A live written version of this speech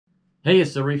Hey,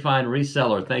 it's the Refined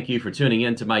Reseller. Thank you for tuning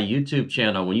in to my YouTube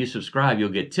channel. When you subscribe, you'll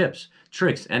get tips,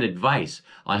 tricks, and advice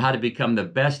on how to become the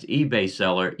best eBay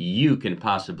seller you can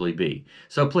possibly be.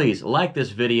 So please like this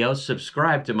video,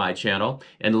 subscribe to my channel,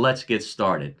 and let's get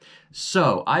started.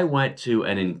 So I went to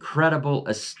an incredible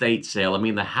estate sale. I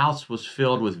mean, the house was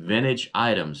filled with vintage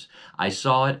items. I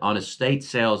saw it on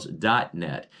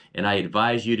estatesales.net, and I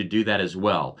advise you to do that as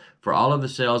well. For all of the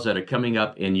sales that are coming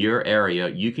up in your area,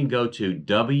 you can go to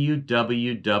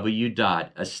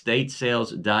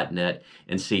www.estatesales.net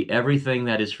and see everything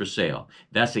that is for sale.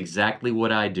 That's exactly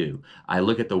what I do. I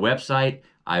look at the website,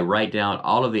 I write down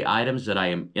all of the items that I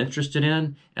am interested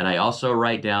in, and I also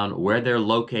write down where they're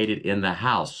located in the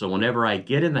house. So whenever I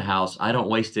get in the house, I don't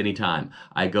waste any time.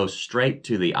 I go straight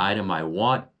to the item I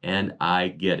want and I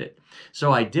get it.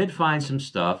 So I did find some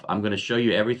stuff. I'm going to show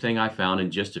you everything I found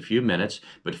in just a few minutes.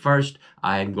 But first,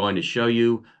 I'm going to show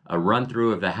you a run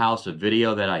through of the house, a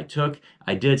video that I took.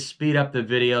 I did speed up the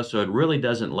video so it really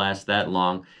doesn't last that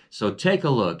long. So take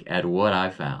a look at what I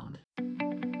found.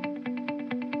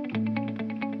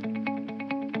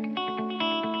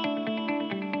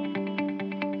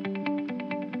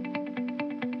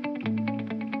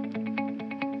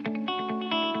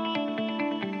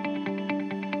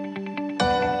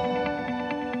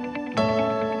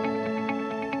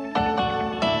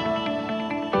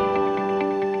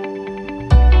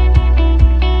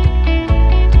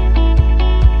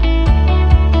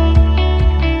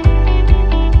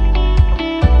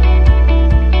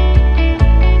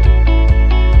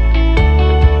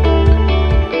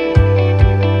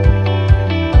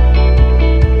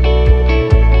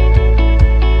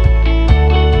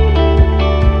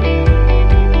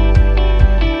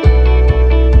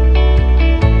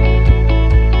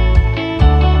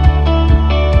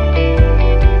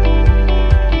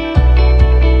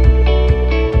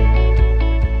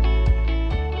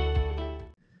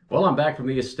 Well, I'm back from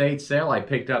the estate sale. I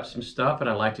picked up some stuff and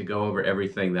I'd like to go over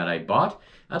everything that I bought.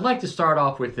 I'd like to start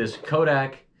off with this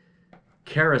Kodak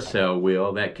carousel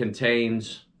wheel that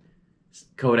contains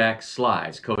Kodak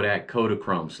slides, Kodak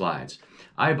Kodachrome slides.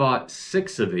 I bought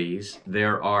 6 of these.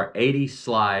 There are 80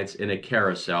 slides in a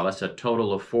carousel. That's a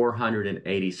total of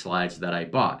 480 slides that I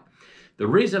bought. The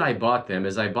reason I bought them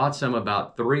is I bought some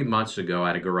about 3 months ago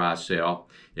at a garage sale.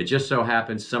 It just so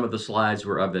happens some of the slides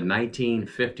were of the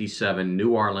 1957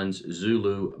 New Orleans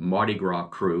Zulu Mardi Gras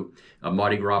crew, a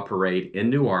Mardi Gras parade in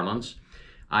New Orleans.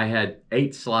 I had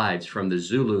 8 slides from the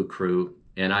Zulu crew,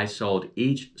 and I sold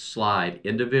each slide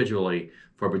individually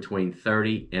for between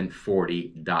 $30 and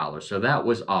 $40. So that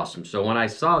was awesome. So when I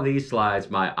saw these slides,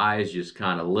 my eyes just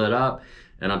kind of lit up,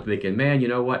 and I'm thinking, man, you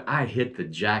know what? I hit the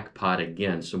jackpot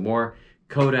again. Some more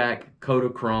Kodak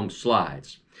Kodachrome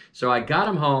slides. So I got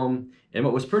them home, and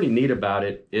what was pretty neat about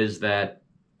it is that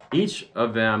each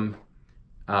of them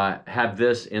have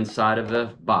this inside of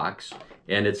the box,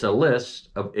 and it's a list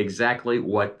of exactly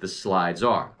what the slides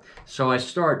are. So I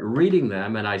start reading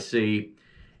them, and I see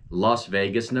Las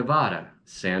Vegas, Nevada,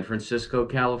 San Francisco,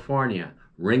 California,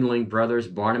 Ringling Brothers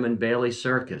Barnum and Bailey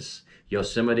Circus,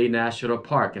 Yosemite National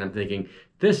Park, and I'm thinking,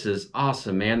 this is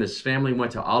awesome, man. This family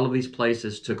went to all of these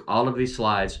places, took all of these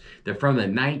slides. They're from the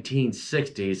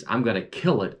 1960s. I'm going to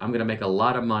kill it. I'm going to make a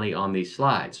lot of money on these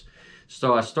slides.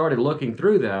 So I started looking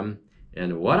through them,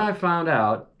 and what I found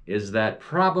out is that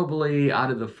probably out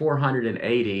of the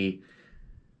 480,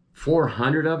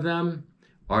 400 of them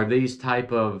are these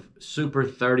type of Super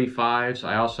 35s.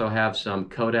 I also have some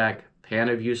Kodak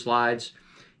Panaview slides,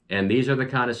 and these are the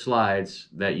kind of slides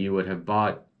that you would have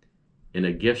bought in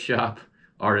a gift shop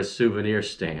or a souvenir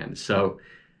stand. So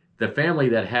the family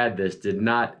that had this did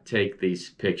not take these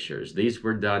pictures. These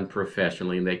were done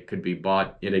professionally, and they could be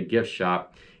bought in a gift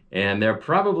shop, and they're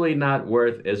probably not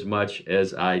worth as much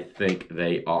as I think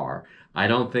they are. I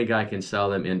don't think I can sell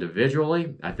them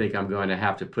individually. I think I'm going to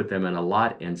have to put them in a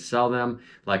lot and sell them.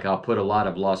 Like I'll put a lot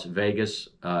of Las Vegas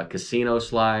casino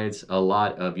slides, a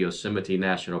lot of Yosemite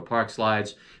National Park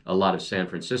slides, a lot of San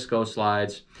Francisco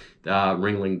slides,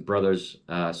 Ringling Brothers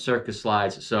Circus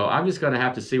slides. So I'm just going to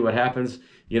have to see what happens.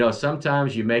 You know,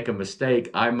 sometimes you make a mistake.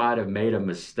 I might have made a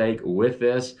mistake with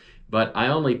this, but I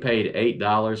only paid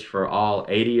 $8 for all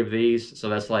 80 of these. So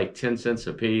that's like 10 cents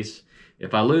a piece.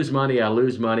 If I lose money, I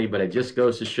lose money, but it just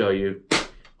goes to show you,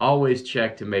 always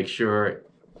check to make sure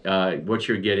what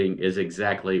you're getting is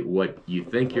exactly what you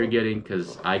think you're getting,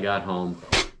 because I got home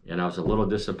and I was a little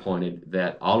disappointed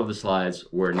that all of the slides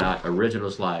were not original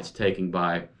slides taken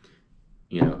by,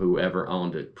 you know, whoever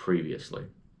owned it previously.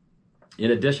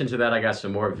 In addition to that, I got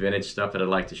some more vintage stuff that I'd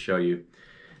like to show you.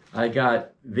 I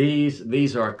got these.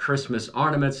 These are Christmas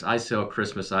ornaments. I sell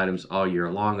Christmas items all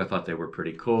year long. I thought they were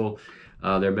pretty cool.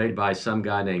 They're made by some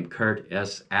guy named Kurt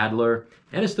S. Adler,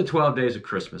 and it's the 12 Days of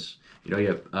Christmas. You know, you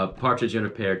have a Partridge in a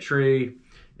Pear Tree,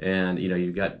 and you know,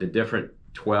 you've got the different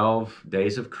 12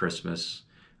 Days of Christmas.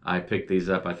 I picked these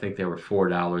up. I think they were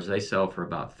 $4. They sell for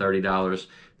about $30.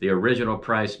 The original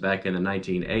price back in the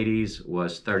 1980s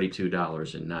was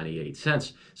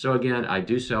 $32.98. So again, I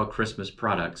do sell Christmas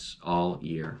products all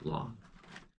year long.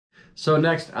 So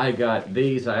next I got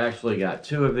these. I actually got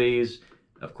two of these.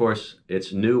 Of course,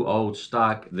 it's new old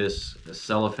stock. This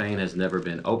cellophane has never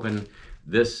been opened.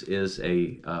 This is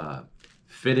a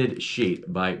fitted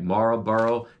sheet by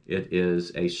Marlboro. It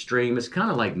is a stream. It's kind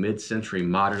of like mid-century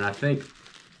modern, I think.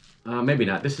 Maybe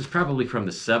not. This is probably from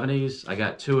the 70s. I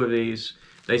got two of these.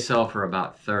 They sell for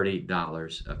about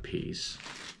 $30 a piece.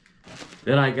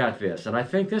 Then I got this, and I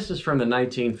think this is from the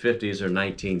 1950s or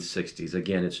 1960s.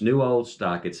 Again, it's new old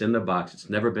stock. It's in the box. It's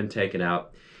never been taken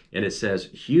out. And it says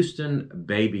Houston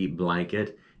Baby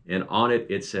Blanket, and on it,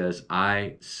 it says,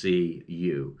 I see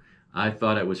you. I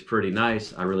thought it was pretty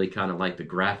nice. I really kind of like the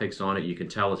graphics on it. You can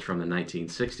tell it's from the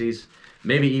 1960s,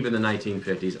 maybe even the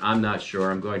 1950s. I'm not sure.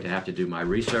 I'm going to have to do my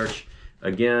research.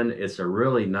 Again, it's a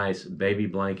really nice baby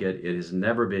blanket. It has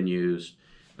never been used.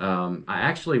 I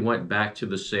actually went back to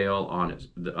the sale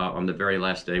on the very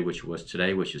last day, which was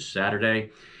today, which is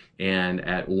Saturday. And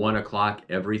at 1 o'clock,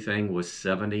 everything was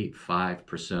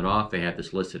 75% off. They had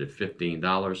this listed at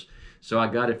 $15. So I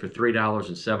got it for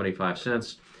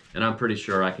 $3.75. And I'm pretty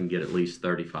sure I can get at least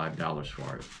 $35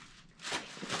 for it.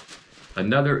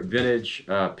 Another vintage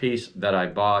piece that I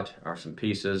bought are some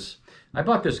pieces. I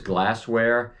bought this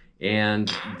glassware,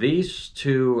 and these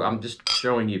two, I'm just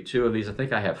showing you two of these. I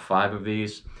think I have 5 of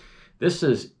these. This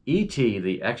is E.T.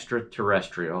 the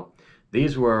Extraterrestrial.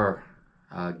 These were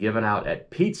given out at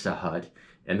Pizza Hut,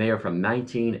 and they are from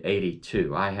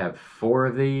 1982. I have 4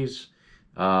 of these.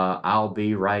 I'll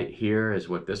Be Right Here is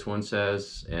what this one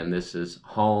says, and this is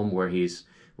Home, where he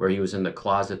was in the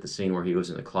closet, the scene where he was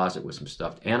in the closet with some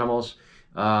stuffed animals.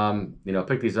 You know,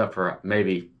 pick these up for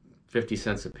maybe 50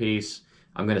 cents a piece.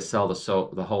 I'm going to sell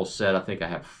the whole set. I think I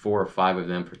have 4 or 5 of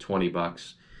them for 20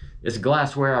 bucks. It's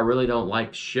glassware. I really don't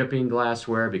like shipping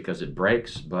glassware because it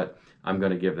breaks, but I'm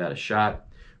going to give that a shot.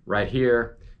 Right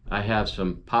here, I have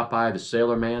some Popeye the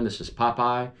Sailor Man. This is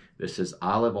Popeye. This is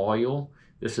olive oil.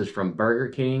 This is from Burger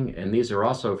King, and these are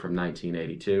also from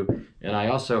 1982. And I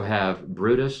also have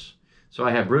Brutus. So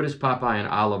I have Brutus, Popeye, and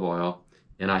olive oil,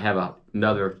 and I have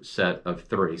another set of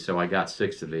 3. So I got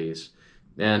 6 of these.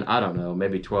 And I don't know,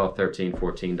 maybe $12, $13,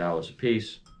 $14 a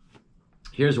piece.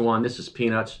 Here's one. This is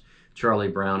Peanuts, Charlie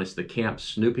Brown. It's the Camp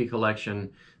Snoopy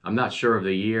collection. I'm not sure of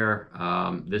the year.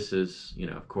 This is, you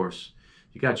know, of course,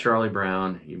 you got Charlie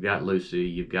Brown, you've got Lucy,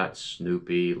 you've got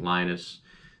Snoopy, Linus.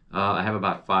 I have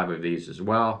about 5 of these as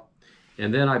well.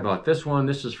 And then I bought this one.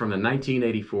 This is from the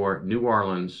 1984 New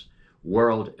Orleans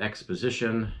World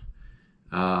Exposition.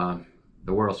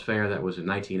 The World's Fair that was in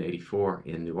 1984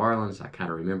 in New Orleans. I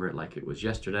kind of remember it like it was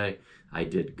yesterday. I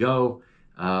did go.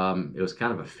 It was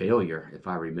kind of a failure, if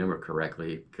I remember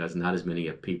correctly, because not as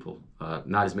many people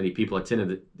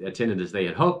attended as they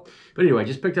had hoped. But anyway,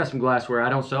 just picked up some glassware. I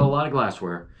don't sell a lot of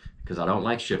glassware because I don't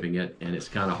like shipping it, and it's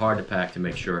kind of hard to pack to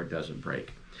make sure it doesn't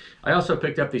break. I also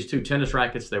picked up these 2 tennis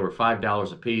rackets. They were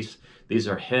 $5 a piece. These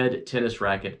are Head tennis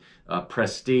racket,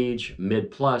 Prestige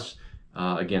Mid Plus.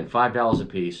 Again, $5 a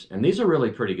piece, and these are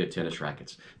really pretty good tennis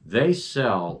rackets. They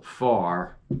sell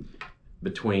for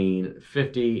between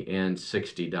 $50 and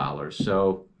 $60.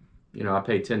 So, you know, I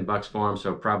paid 10 bucks for them,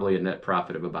 so probably a net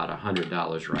profit of about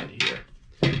 $100 right here.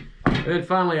 And then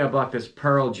finally, I bought this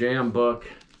Pearl Jam book.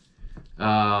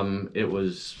 It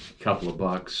was a couple of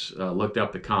bucks. Looked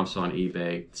up the comps on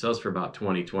eBay. It sells for about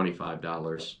 $20,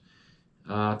 $25.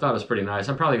 I thought it was pretty nice.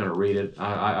 I'm probably going to read it.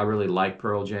 I really like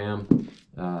Pearl Jam.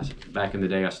 Back in the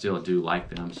day, I still do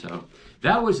like them. So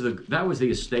that was the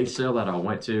estate sale that I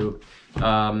went to.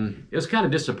 It was kind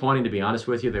of disappointing, to be honest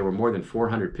with you. There were more than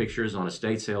 400 pictures on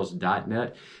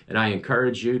estatesales.net, and I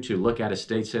encourage you to look at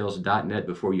estatesales.net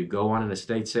before you go on an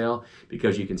estate sale,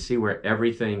 because you can see where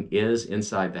everything is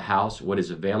inside the house, what is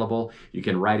available. You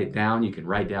can write it down. You can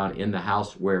write down in the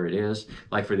house where it is.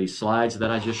 Like for these slides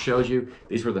that I just showed you,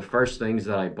 these were the first things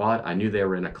that I bought. I knew they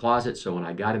were in a closet, so when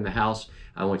I got in the house,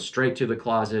 I went straight to the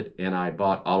closet and I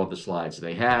bought all of the slides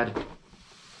they had.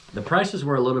 The prices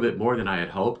were a little bit more than I had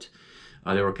hoped.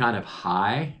 They were kind of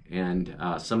high, and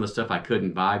some of the stuff I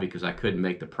couldn't buy because I couldn't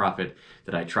make the profit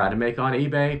that I tried to make on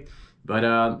eBay. But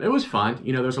it was fun.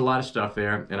 You know, there's a lot of stuff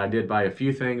there, and I did buy a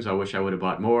few things. I wish I would have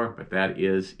bought more, but that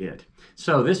is it.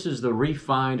 So this is the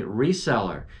Refined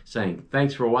Reseller saying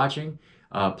thanks for watching.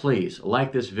 Please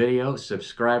like this video,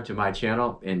 subscribe to my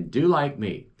channel, and do like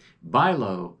me. Buy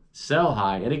low, sell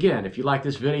high. And again, if you like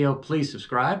this video, please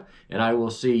subscribe, and I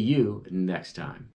will see you next time.